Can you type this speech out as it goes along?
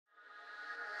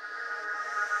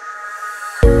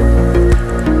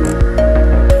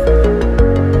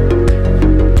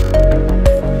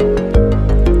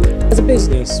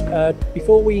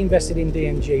before we invested in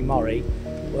DMG Murray,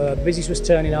 the business was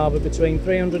turning over between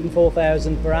 300 and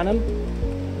 4,000 per annum.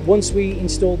 Once we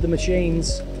installed the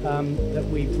machines that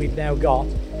we've now got,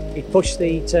 it pushed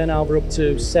the turnover up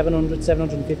to 700,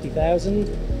 750,000.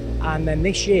 And then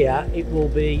this year we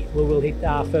will hit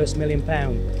our first £1 million.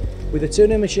 With the two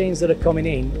new machines that are coming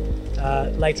in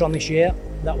later on this year,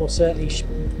 that will certainly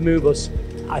move us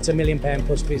at £1 million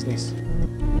plus business.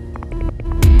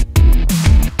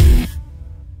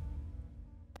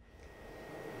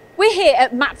 We're here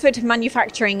at Matford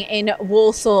Manufacturing in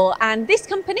Walsall, and this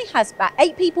company has about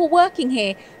 8 people working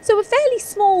here. So a fairly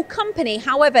small company.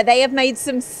 However, they have made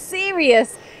some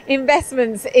serious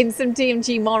investments in some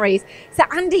DMG Murrays. So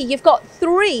Andy, you've got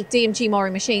 3 DMG Murray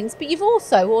machines, but you've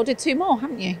also ordered 2 more,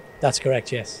 haven't you? That's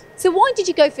correct, yes. So why did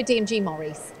you go for DMG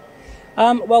Murrays?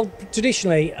 Well,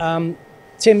 traditionally,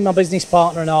 Tim, my business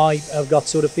partner, and I have got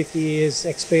sort of 50 years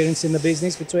experience in the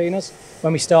business between us.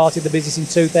 When we started the business in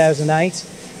 2008,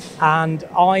 and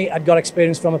I had got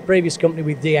experience from a previous company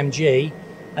with DMG,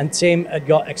 and Tim had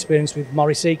got experience with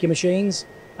Murray Seeker machines,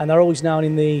 and they're always known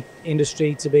in the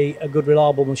industry to be a good,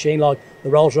 reliable machine, like the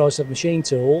Rolls-Royce of machine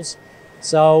tools.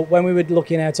 So when we were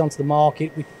looking out onto the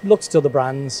market, we looked at other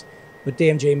brands, but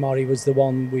DMG Murray was the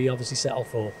one we obviously settled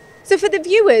for. So for the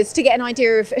viewers, to get an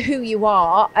idea of who you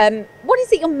are, what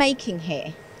is it you're making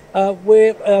here?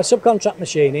 We're subcontract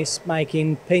machinists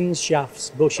making pins,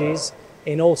 shafts, bushes,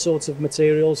 in all sorts of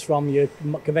materials, from your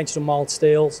conventional mild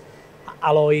steels,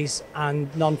 alloys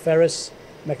and non-ferrous.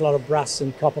 Make a lot of brass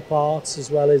and copper parts, as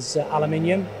well as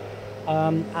aluminium.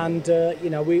 You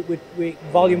know, we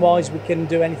volume-wise, we can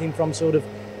do anything from sort of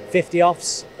 50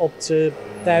 offs up to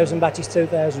 1,000 batches,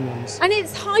 2,000 ones. And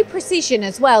it's high precision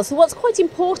as well. So what's quite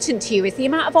important to you is the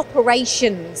amount of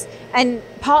operations and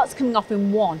parts coming off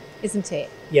in one, isn't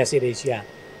it? Yes, it is, yeah.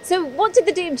 So what did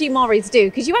the DMG Murrays do?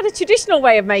 Because you had a traditional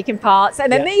way of making parts,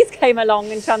 and then these came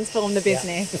along and transformed the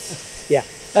business. Yeah.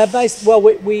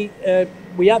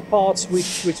 We had parts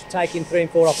which take in 3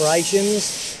 and 4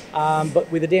 operations, but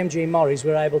with the DMG Murrays,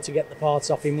 we're able to get the parts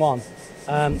off in one.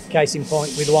 Case in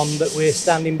point with one that we're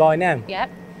standing by now.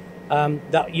 Yep.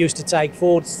 That used to take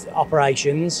 4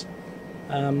 operations,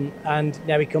 and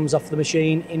now it comes off the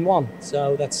machine in one.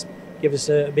 So that's given us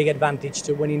a big advantage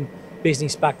to winning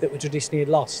business back that we traditionally had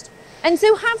lost. And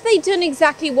so have they done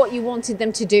exactly what you wanted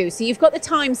them to do? So you've got the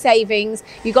time savings,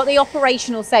 you've got the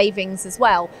operational savings as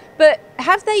well, but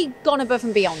have they gone above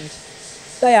and beyond?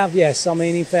 They have, yes. I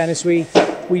mean, in fairness, we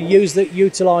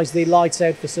utilise the lights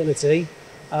out facility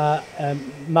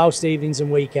most evenings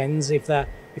and weekends if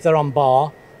they're on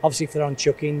bar. Obviously, if they're on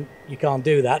chucking, you can't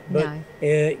do that. But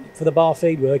no. For the bar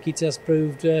feed work, it has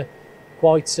proved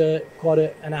quite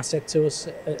an asset to us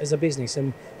as a business,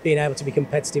 and being able to be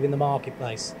competitive in the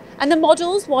marketplace. And the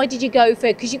models, why did you go for?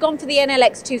 Because you've gone for the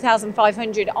NLX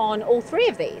 2500 on all 3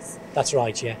 of these. That's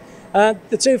right, yeah.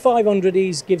 The 2500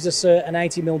 gives us an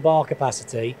 80mm bar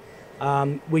capacity,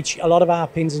 which a lot of our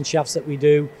pins and shafts that we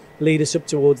do lead us up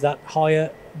towards that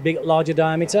higher, larger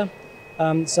diameter.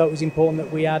 So it was important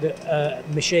that we had a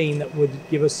machine that would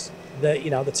give us the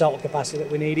total capacity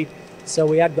that we needed. So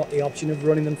we had got the option of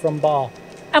running them from bar.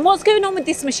 And what's going on with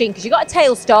this machine? Because you got a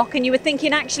tail stock and you were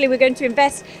thinking actually we're going to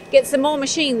invest, get some more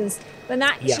machines, but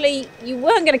actually you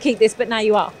weren't going to keep this, but now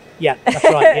you are. Yeah, that's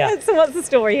right, yeah. So what's the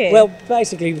story here? Well,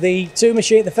 basically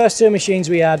the first 2 machines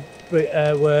we had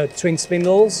were twin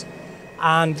spindles,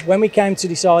 and when we came to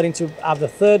deciding to have the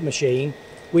 3rd machine,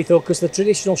 we thought, because the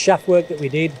traditional shaft work that we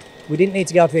didn't need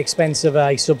to go to the expense of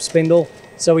a sub spindle,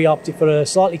 so we opted for a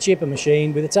slightly cheaper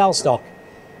machine with a tail stock.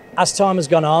 As time has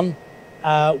gone on,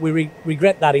 we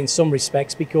regret that in some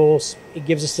respects, because it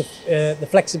gives us the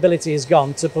flexibility has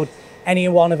gone to put any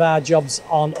one of our jobs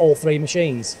on all 3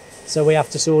 machines. So we have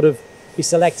to sort of be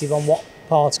selective on what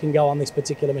parts can go on this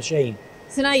particular machine.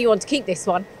 So now you want to keep this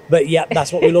one? But yeah,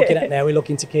 that's what we're looking at now. We're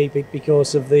looking to keep it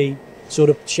because of the sort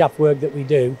of shaft work that we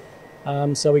do.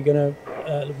 So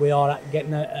we are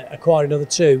getting acquire another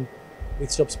 2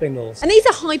 with sub spindles. And these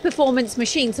are high performance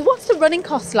machines. So what's the running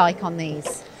cost like on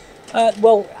these?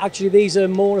 Well, actually, these are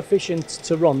more efficient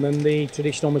to run than the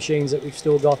traditional machines that we've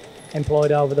still got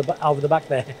employed over the back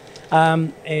there.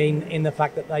 In the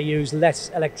fact that they use less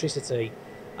electricity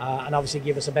and obviously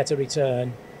give us a better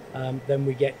return than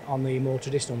we get on the more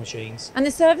traditional machines. And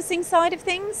the servicing side of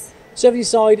things? Servicing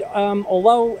side,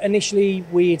 although initially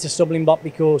we had a stumbling block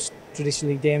because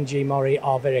traditionally DMG Murray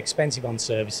are very expensive on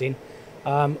servicing,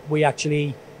 we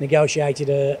actually negotiated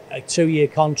a 2-year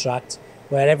contract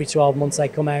where every 12 months they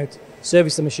come out,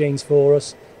 service the machines for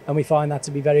us, and we find that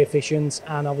to be very efficient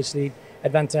and obviously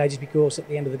advantageous, because at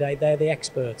the end of the day they're the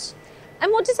experts.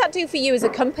 And what does that do for you as a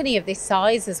company of this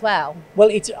size as well?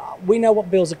 Well, we know what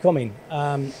bills are coming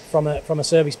from a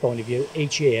service point of view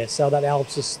each year, so that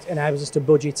enables us to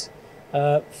budget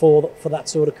for that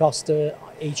sort of cost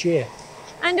each year.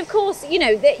 And of course, you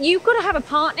know, that you've got to have a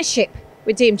partnership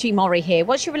with DMG Mori here.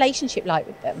 What's your relationship like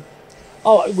with them?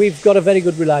 Oh, we've got a very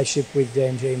good relationship with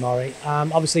DMG Mori.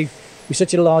 Obviously, with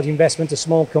such a large investment, a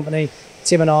small company,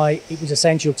 Tim and I, it was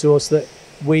essential to us that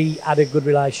we had a good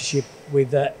relationship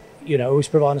with, who's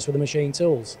providing us with the machine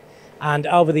tools. And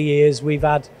over the years, we've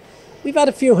had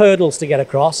a few hurdles to get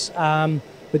across,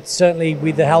 but certainly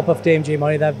with the help of DMG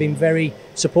Mori, they've been very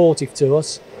supportive to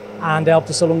us and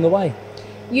helped us along the way.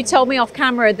 You told me off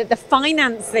camera that the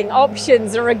financing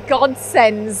options are a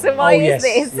godsend. So why is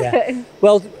this? Yeah.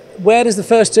 Well, whereas the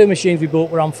first two machines we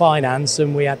bought were on finance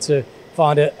and we had to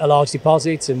find a large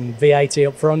deposit and VAT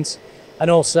up front,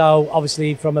 and also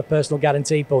obviously from a personal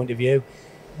guarantee point of view,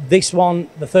 this one,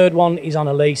 the third one, is on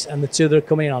a lease, and the two that are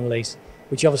coming in on a lease,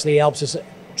 which obviously helps us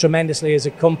tremendously as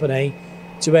a company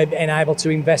to enable to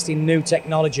invest in new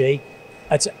technology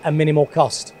at a minimal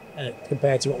cost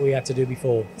compared to what we had to do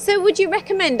before. So would you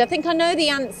recommend, I think I know the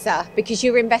answer because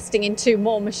you're investing in 2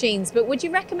 more machines, but would you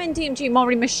recommend DMG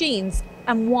Mori machines,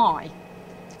 and why?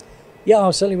 Yeah,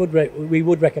 I certainly would. We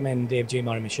would recommend DMG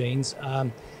Mori machines.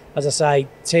 As I say,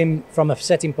 Tim, from a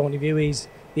setting point of view, he's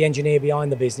the engineer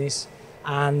behind the business,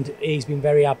 and he's been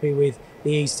very happy with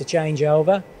the ease to change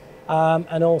over.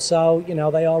 And also, you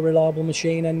know, they are a reliable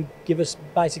machine and give us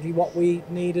basically what we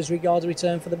need as regards a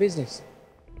return for the business.